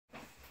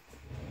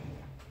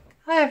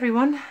Hi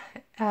everyone,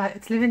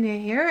 it's Lavinia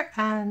here,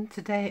 and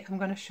today I'm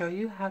going to show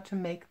you how to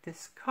make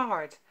this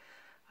card.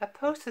 I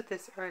posted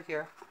this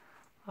earlier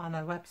on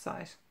a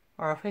website,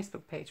 or a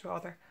Facebook page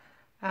rather,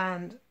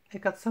 and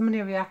it got so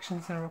many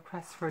reactions and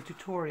requests for a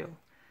tutorial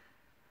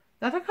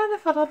that I kind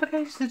of felt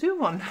obligated to do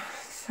one.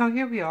 So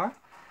here we are.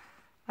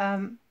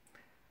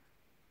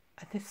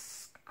 This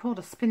is called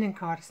a spinning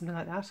card or something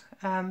like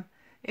that.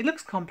 It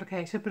looks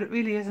complicated, but it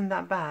really isn't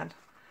that bad.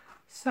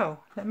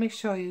 So let me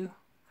show you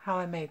how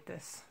I made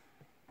this.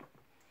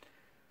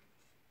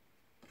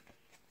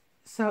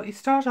 So you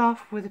start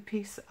off with a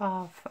piece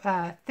of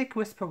thick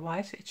whisper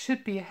white. It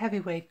should be a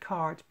heavyweight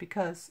card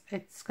because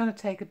it's going to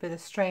take a bit of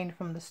strain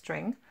from the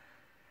string.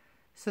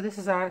 So this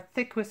is our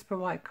thick whisper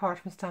white card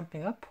from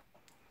Stampin' Up.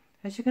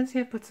 As you can see,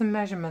 I've put some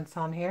measurements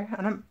on here,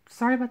 and I'm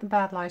sorry about the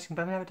bad lighting,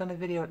 but I've never done a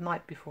video at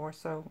night before,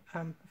 so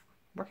I'm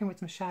working with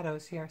some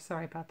shadows here.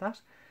 Sorry about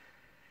that.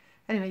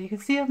 Anyway, you can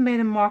see I've made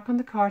a mark on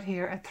the card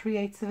here at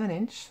 3/8 of an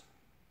inch,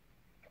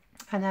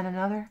 and then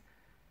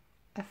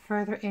a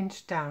further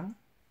inch down.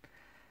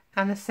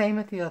 And the same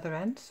at the other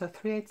end, so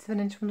 3/8 of an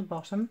inch from the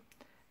bottom,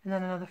 and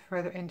then another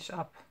further inch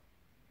up.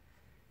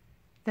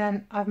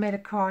 Then I've made a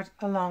card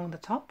along the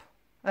top,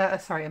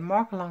 a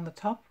mark along the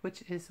top,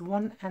 which is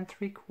 1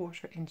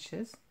 3/4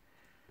 inches,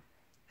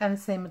 and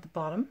the same at the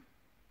bottom.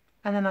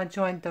 And then I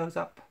joined those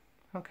up.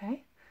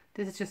 Okay,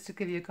 this is just to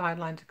give you a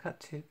guideline to cut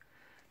to.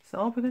 So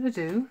all we're going to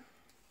do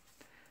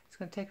is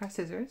going to take our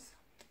scissors,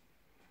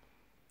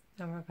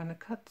 and we're going to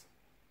cut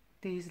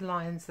these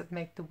lines that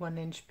make the 1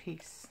 inch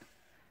piece,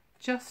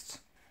 just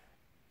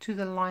to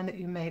the line that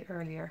you made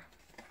earlier.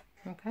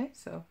 Okay,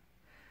 so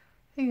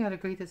I think I'd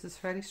agree this is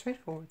fairly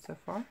straightforward so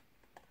far.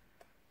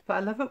 But I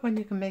love it when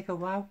you can make a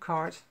wow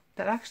card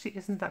that actually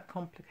isn't that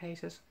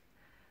complicated.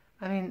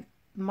 I mean,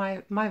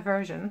 my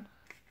version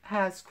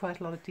has quite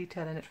a lot of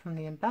detail in it from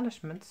the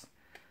embellishments,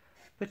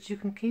 but you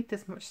can keep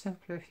this much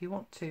simpler if you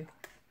want to.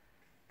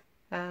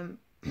 I'm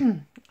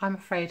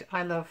afraid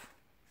I love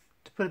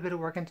to put a bit of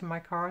work into my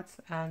cards,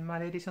 and my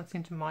ladies don't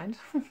seem to mind,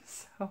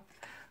 so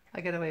I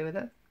get away with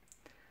it.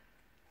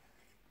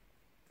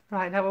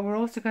 Right, now what we're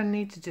also going to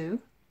need to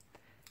do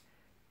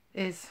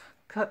is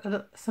cut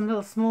some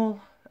little small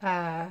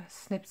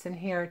snips in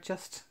here,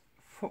 just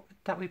for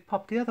that we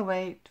pop the other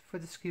way for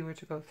the skewer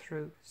to go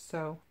through.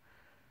 So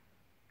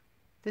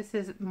this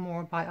is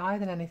more by eye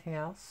than anything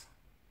else.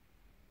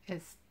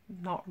 It's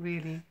not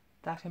really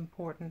that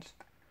important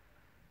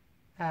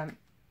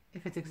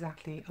if it's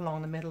exactly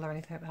along the middle or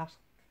anything like that.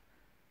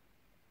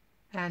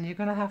 And you're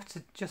going to have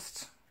to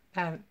just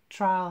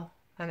trial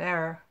and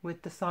error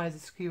with the size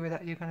of skewer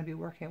that you're going to be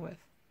working with.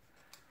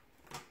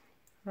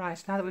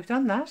 Right, now that we've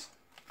done that,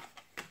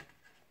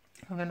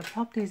 I'm going to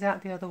pop these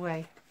out the other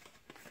way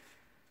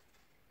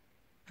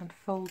and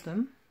fold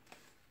them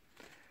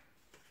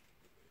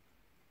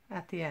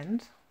at the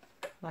end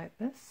like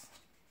this.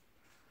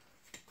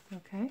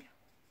 Okay,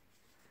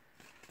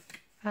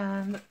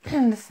 and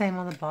the same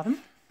on the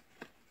bottom.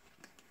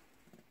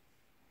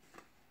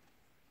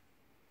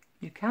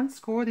 You can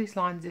score these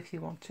lines if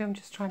you want to. I'm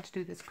just trying to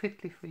do this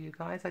quickly for you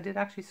guys. I did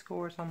actually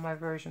score it on my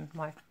version,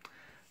 my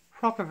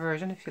proper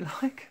version if you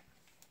like.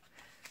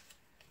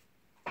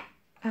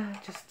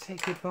 Just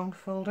take your bone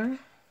folder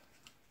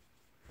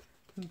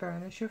and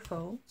burnish your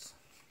folds,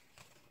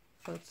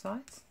 both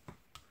sides.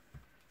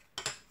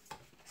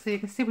 So you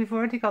can see we've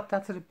already got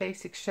that sort of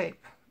basic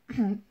shape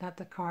that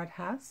the card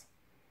has.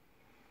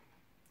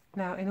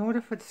 Now in order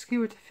for the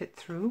skewer to fit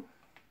through,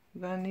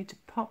 we're going to need to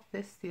pop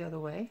this the other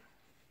way.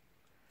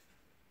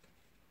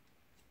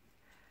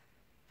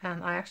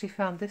 And I actually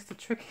found this the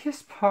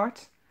trickiest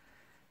part,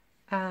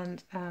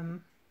 and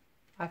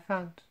I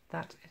found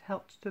that it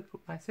helped to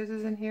put my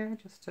scissors in here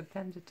just to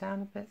bend it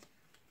down a bit.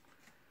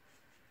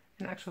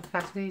 In actual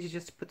fact, it's easy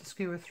just to put the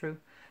skewer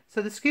through.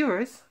 So the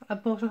skewers, I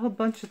bought a whole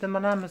bunch of them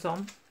on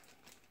Amazon,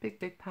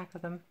 big pack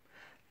of them,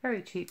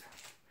 very cheap.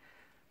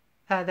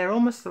 They're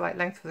almost the right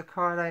length for the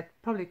card. I'd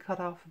probably cut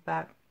off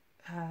about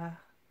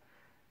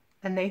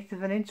 1/8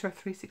 of an inch or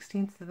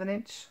 3/16 of an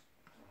inch.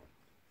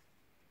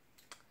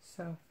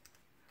 So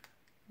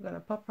we're going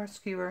to pop our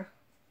skewer,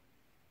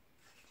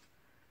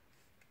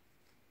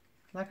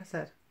 like I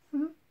said.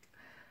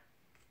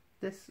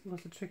 This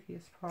was the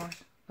trickiest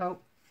part. Oh,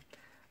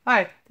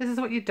 alright, this is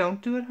what you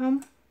don't do at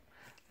home.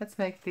 Let's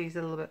make these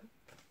a little bit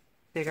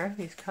bigger,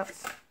 these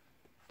cuts.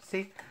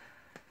 See,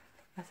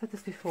 I said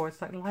this before,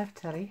 it's like live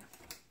telly.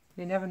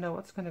 You never know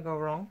what's going to go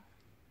wrong.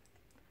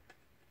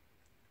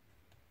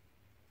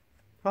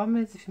 Problem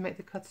is, if you make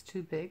the cuts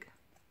too big,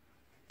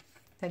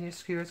 then your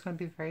skewer is going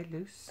to be very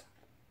loose.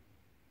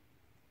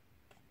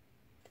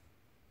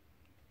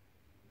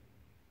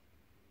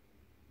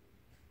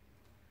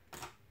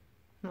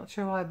 I'm not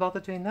sure why I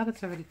bothered doing that,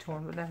 it's already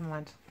torn, but never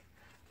mind.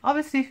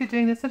 Obviously if you're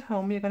doing this at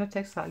home, you're going to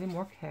take slightly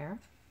more care.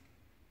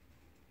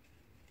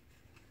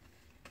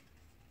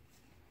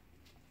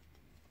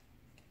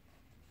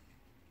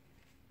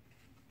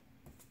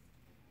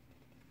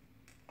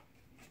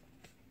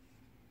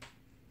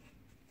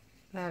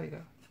 There we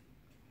go.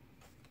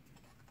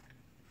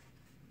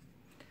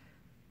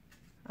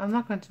 I'm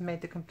not going to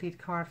make the complete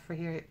card for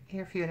here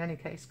for you in any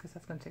case, because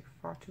that's going to take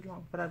far too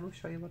long, but I will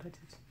show you what I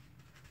did.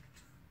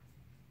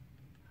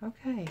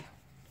 Okay.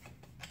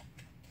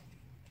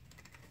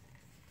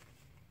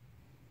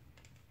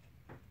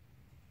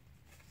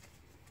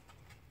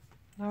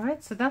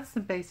 Alright, so that's the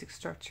basic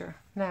structure.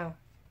 Now,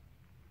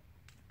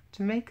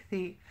 to make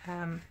the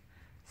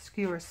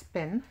skewer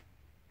spin,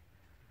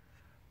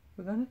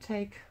 we're going to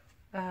take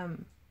a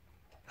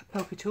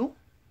pokey tool,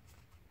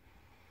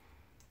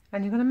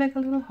 and you're going to make a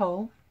little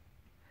hole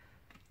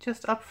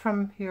just up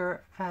from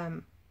your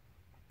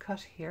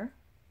cut here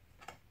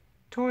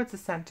towards the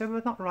center,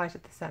 but not right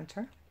at the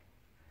center.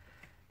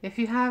 If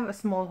you have a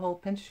small hole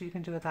pinch, you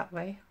can do it that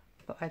way,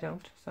 but I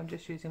don't, so I'm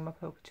just using my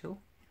pokey tool.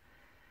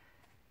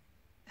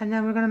 And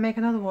then we're going to make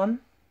another one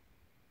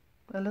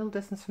a little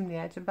distance from the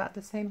edge, about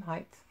the same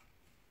height.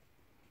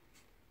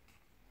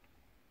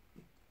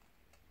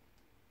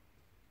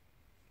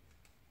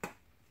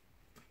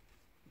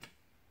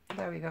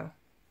 There we go.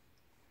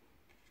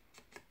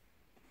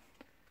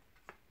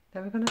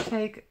 Then we're going to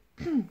take,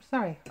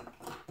 sorry,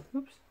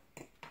 oops,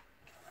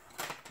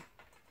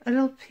 a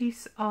little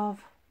piece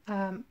of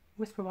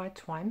whisper white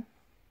twine.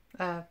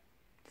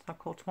 It's not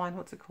called twine,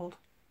 what's it called?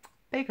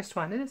 Baker's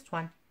twine, it is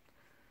twine.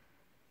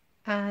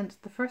 And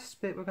the first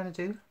bit we're going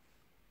to do,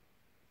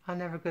 I'm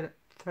never good at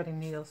threading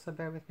needles, so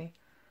bear with me,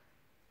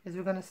 is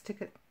we're going to stick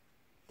it,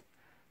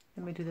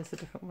 let me do this a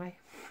different way,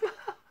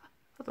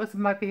 otherwise it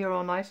might be here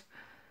all night.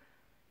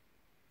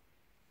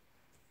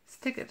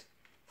 Stick it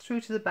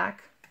through to the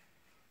back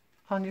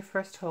on your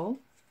first hole,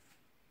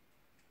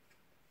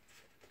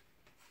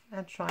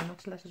 and try not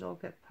to let it all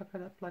get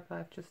puckered up like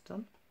I've just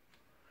done.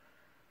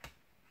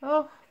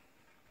 Oh,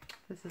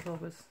 this is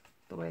always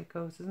the way it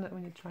goes, isn't it,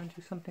 when you try and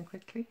do something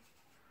quickly.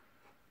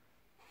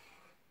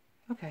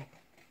 Okay,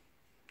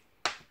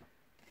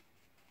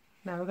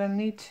 now we're going to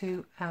need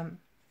to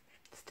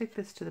stick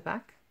this to the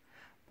back.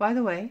 By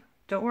the way,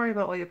 don't worry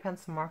about all your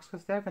pencil marks,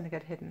 because they're going to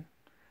get hidden,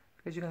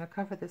 because you're going to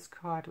cover this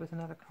card with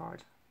another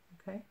card.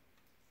 Okay.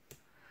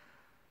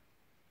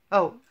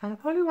 Oh, and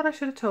probably what I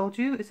should have told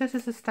you is this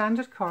is a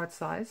standard card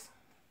size,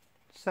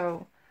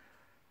 so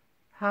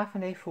half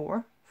an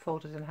A4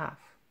 folded in half.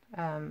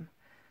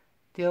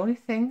 The only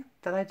thing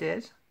that I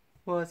did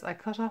was I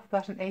cut off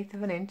about 1/8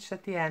 of an inch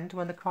at the end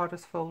when the card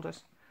was folded,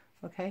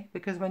 okay,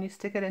 because when you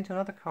stick it into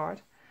another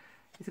card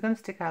it's going to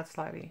stick out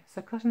slightly,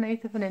 so cut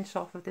 1/8 of an inch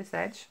off of this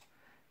edge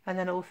and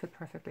then it will fit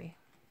perfectly.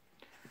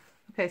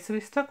 Okay, so we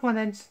stuck one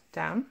edge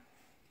down.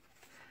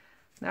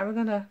 Now we're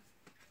going to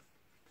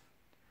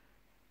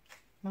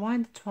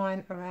wind the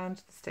twine around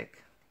the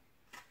stick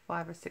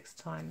 5 or 6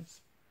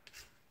 times.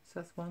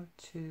 So that's 1,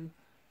 2,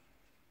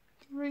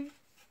 3,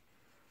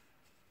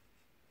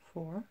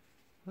 4,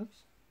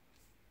 whoops,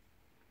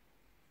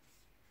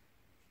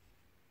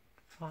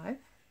 5,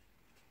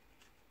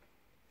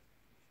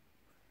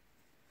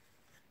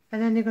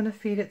 and then you're going to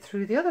feed it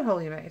through the other hole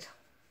you made.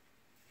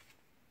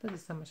 This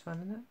is so much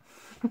fun, isn't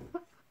it?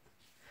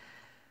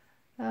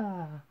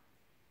 Ah.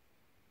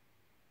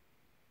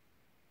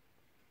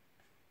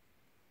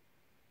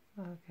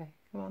 Okay,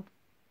 come on.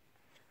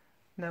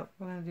 No,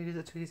 we're going to do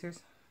the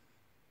tweezers.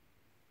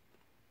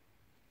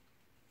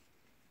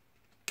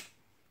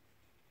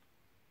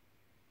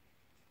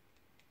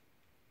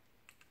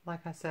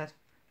 Like I said,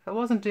 if I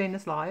wasn't doing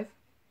this live,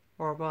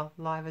 or well,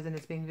 live as in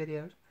it's being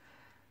videoed,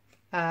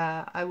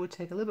 I would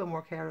take a little bit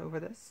more care over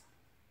this.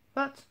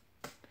 But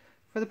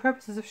for the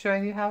purposes of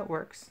showing you how it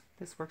works,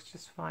 this works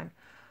just fine.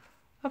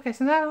 Okay,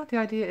 so now the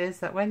idea is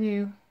that when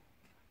you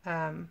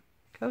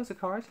close a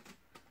card,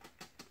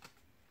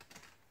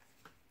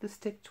 the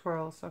stick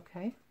twirls,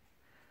 okay?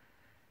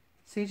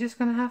 So you're just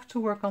going to have to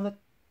work on the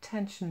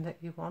tension that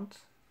you want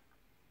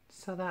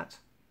so that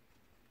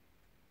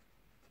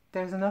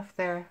there's enough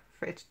there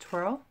for it to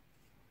twirl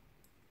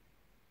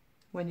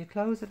when you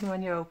close it and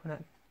when you open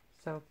it.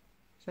 So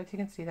if you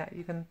can see that,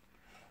 you can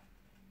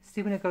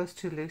see when it goes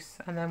too loose,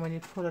 and then when you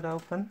pull it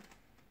open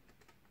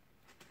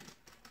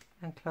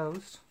and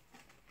closed.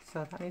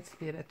 So that needs to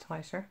be a bit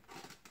tighter.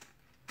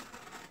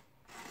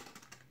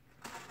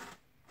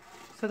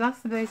 So that's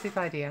the basic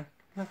idea,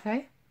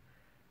 okay?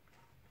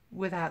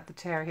 Without the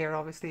tear here,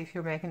 obviously, if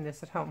you're making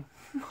this at home.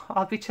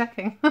 I'll be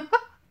checking.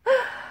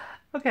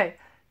 Okay,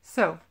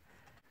 so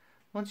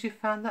once you've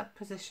found that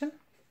position,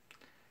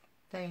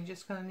 then you're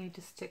just going to need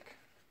to stick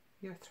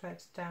your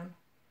threads down.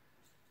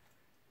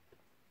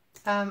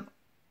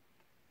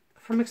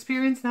 From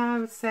experience now, I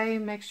would say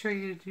make sure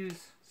you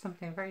use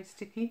something very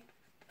sticky,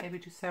 maybe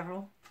do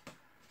several,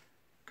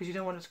 because you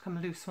don't want it to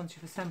come loose once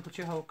you've assembled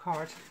your whole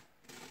card.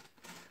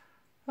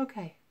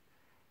 Okay,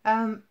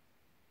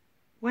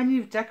 when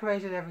you've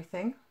decorated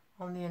everything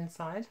on the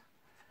inside,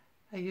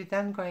 you're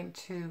then going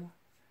to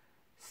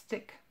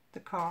stick the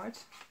card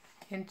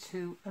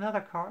into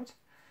another card.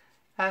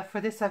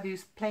 For this I've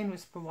used plain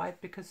whisper white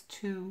because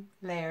 2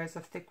 layers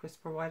of thick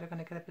whisper white are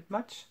going to get a bit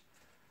much.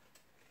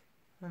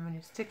 And when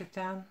you stick it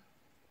down,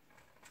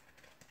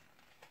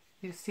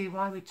 you see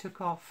why we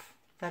took off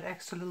that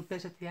extra little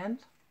bit at the end,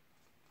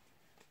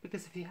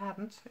 because if you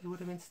hadn't, it would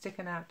have been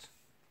sticking out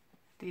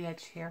the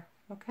edge here,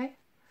 okay?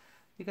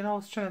 You can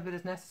always trim a bit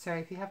as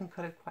necessary if you haven't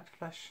cut it quite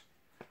flush.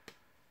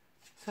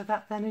 So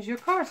that then is your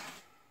card.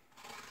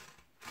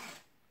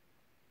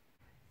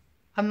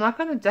 I'm not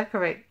going to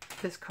decorate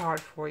this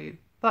card for you,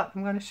 but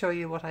I'm going to show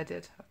you what I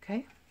did,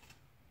 okay?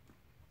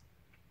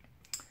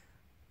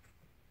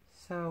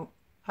 So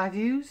I've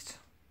used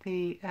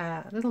the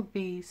little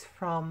bees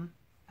from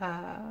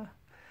the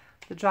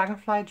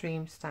Dragonfly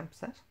Dream stamp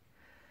set.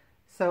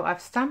 So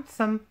I've stamped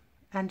some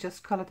and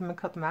just coloured them and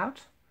cut them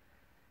out.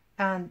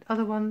 And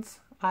other ones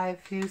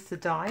I've used the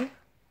die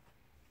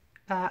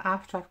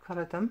after I've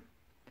coloured them.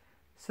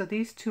 So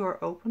these two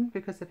are open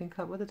because they've been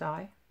cut with a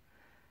die.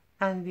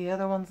 And the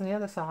other ones on the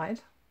other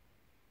side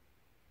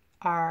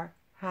are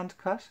hand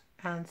cut,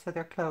 and so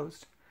they're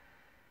closed.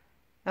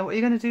 And what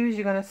you're going to do is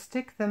you're going to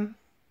stick them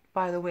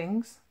by the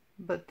wings,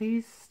 but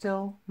these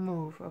still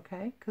move,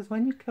 okay? Because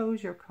when you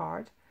close your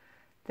card,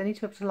 they need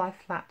to be able to lie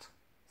flat.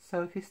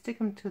 So if you stick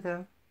them to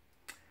the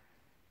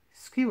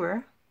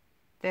skewer,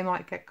 they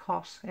might get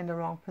caught in the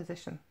wrong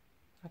position.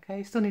 Okay,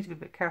 you still need to be a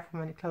bit careful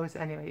when you close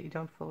it anyway, you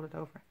don't fold it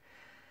over.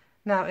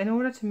 Now, in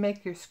order to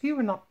make your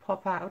skewer not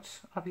pop out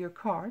of your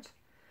card,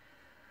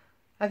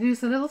 I've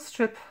used a little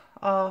strip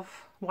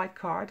of white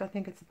card. I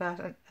think it's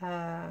about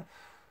an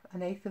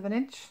eighth of an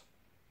inch,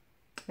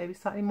 maybe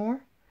slightly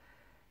more,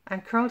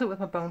 and curled it with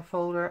my bone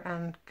folder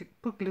and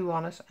put glue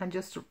on it and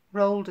just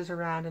rolled it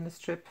around in a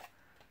strip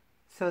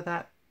so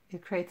that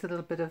it creates a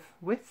little bit of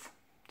width,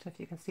 so if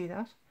you can see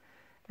that.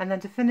 And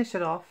then to finish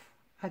it off,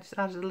 I just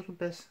added a little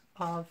bit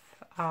of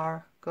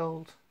our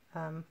gold,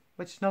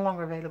 which is no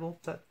longer available,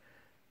 but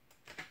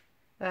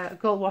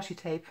gold washi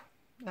tape.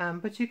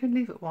 But you can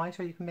leave it white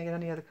or you can make it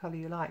any other colour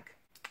you like.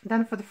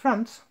 Then for the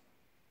front,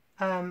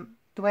 the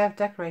way I've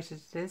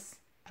decorated it is,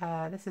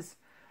 this is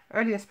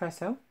early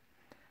espresso,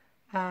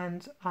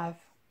 and I've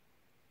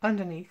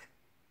underneath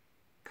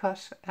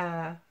cut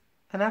an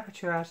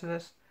aperture out of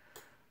it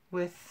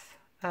with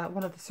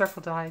one of the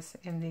circle dies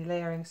in the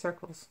layering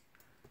circles.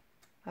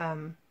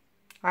 Or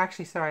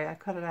actually, sorry, I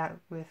cut it out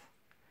with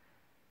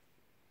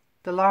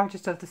the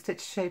largest of the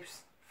stitch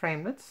shapes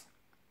framelets,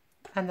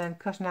 and then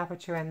cut an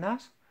aperture in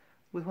that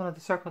with one of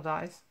the circle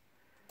dies.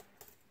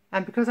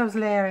 And because I was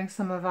layering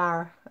some of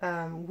our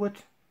wood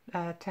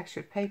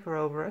textured paper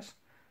over it,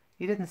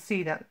 you didn't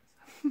see that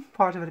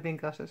part of it had been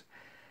gutted.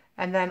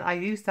 And then I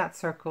used that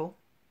circle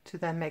to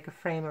then make a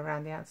frame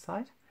around the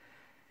outside.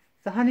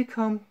 The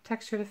honeycomb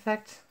textured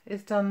effect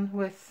is done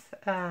with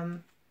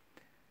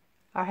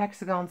our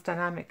Hexagons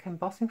Dynamic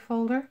Embossing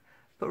folder,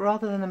 but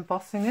rather than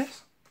embossing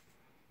it,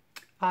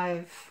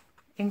 I've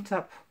inked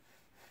up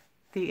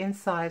the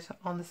inside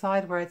on the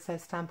side where it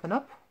says Stampin'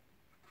 Up,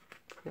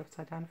 the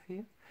upside down for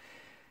you,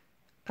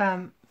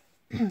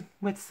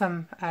 with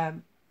some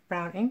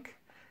brown ink,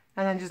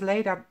 and then just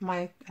laid up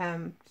my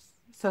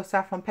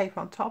saffron paper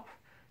on top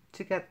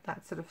to get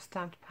that sort of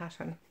stamped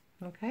pattern.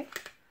 Okay,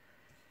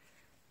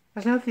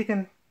 I don't know if you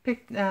can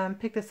pick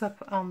this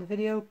up on the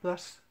video,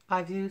 but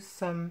I've used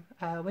some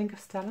Wing of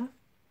Stella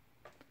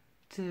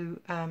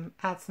to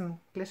add some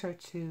glitter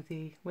to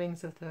the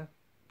wings of the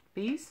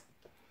bees.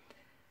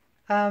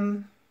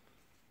 The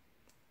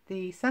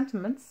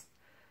sentiments,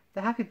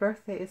 the happy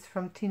birthday is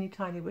from Teeny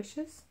Tiny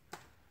Wishes,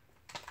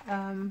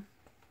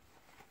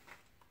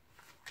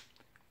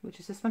 which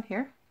is this one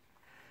here.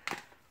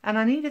 And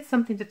I needed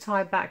something to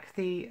tie back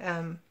the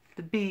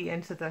bee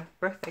into the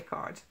birthday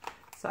card.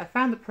 So I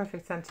found the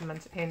perfect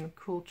sentiment in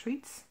Cool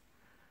Treats.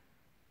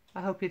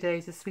 I hope your day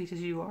is as sweet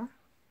as you are,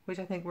 which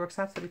I think works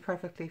absolutely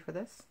perfectly for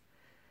this.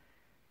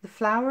 The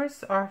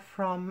flowers are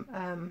from,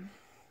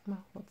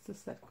 well, what's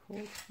this set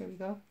called? Here we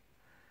go.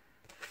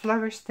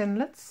 Flourish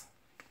Thinlets.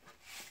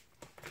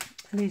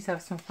 And these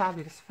have some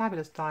fabulous,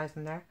 fabulous dies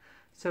in there.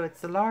 So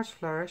it's the large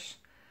flourish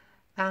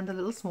and the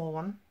little small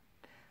one.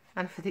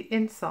 And for the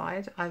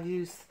inside, I've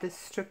used this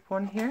strip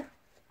one here.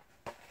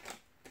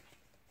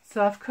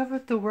 So I've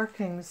covered the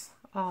workings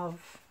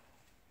of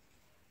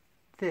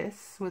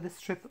this with a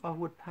strip of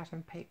wood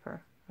pattern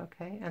paper,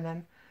 okay, and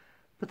then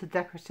put the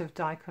decorative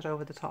die cut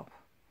over the top.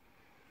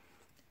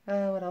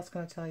 What else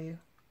can I tell you?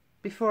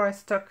 Before I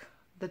stuck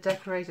the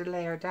decorated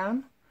layer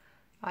down,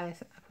 I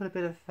put a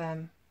bit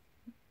of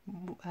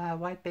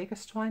white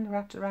baker's twine,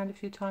 wrapped it around a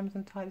few times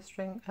and tied a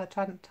string,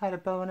 tied a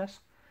bow on it.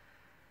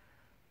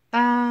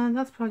 And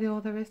that's probably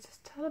all there is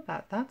to tell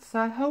about that. So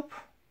I hope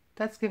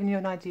that's given you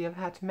an idea of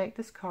how to make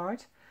this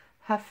card.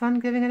 Have fun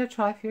giving it a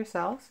try for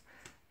yourselves,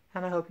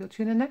 and I hope you'll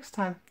tune in next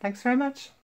time. Thanks very much.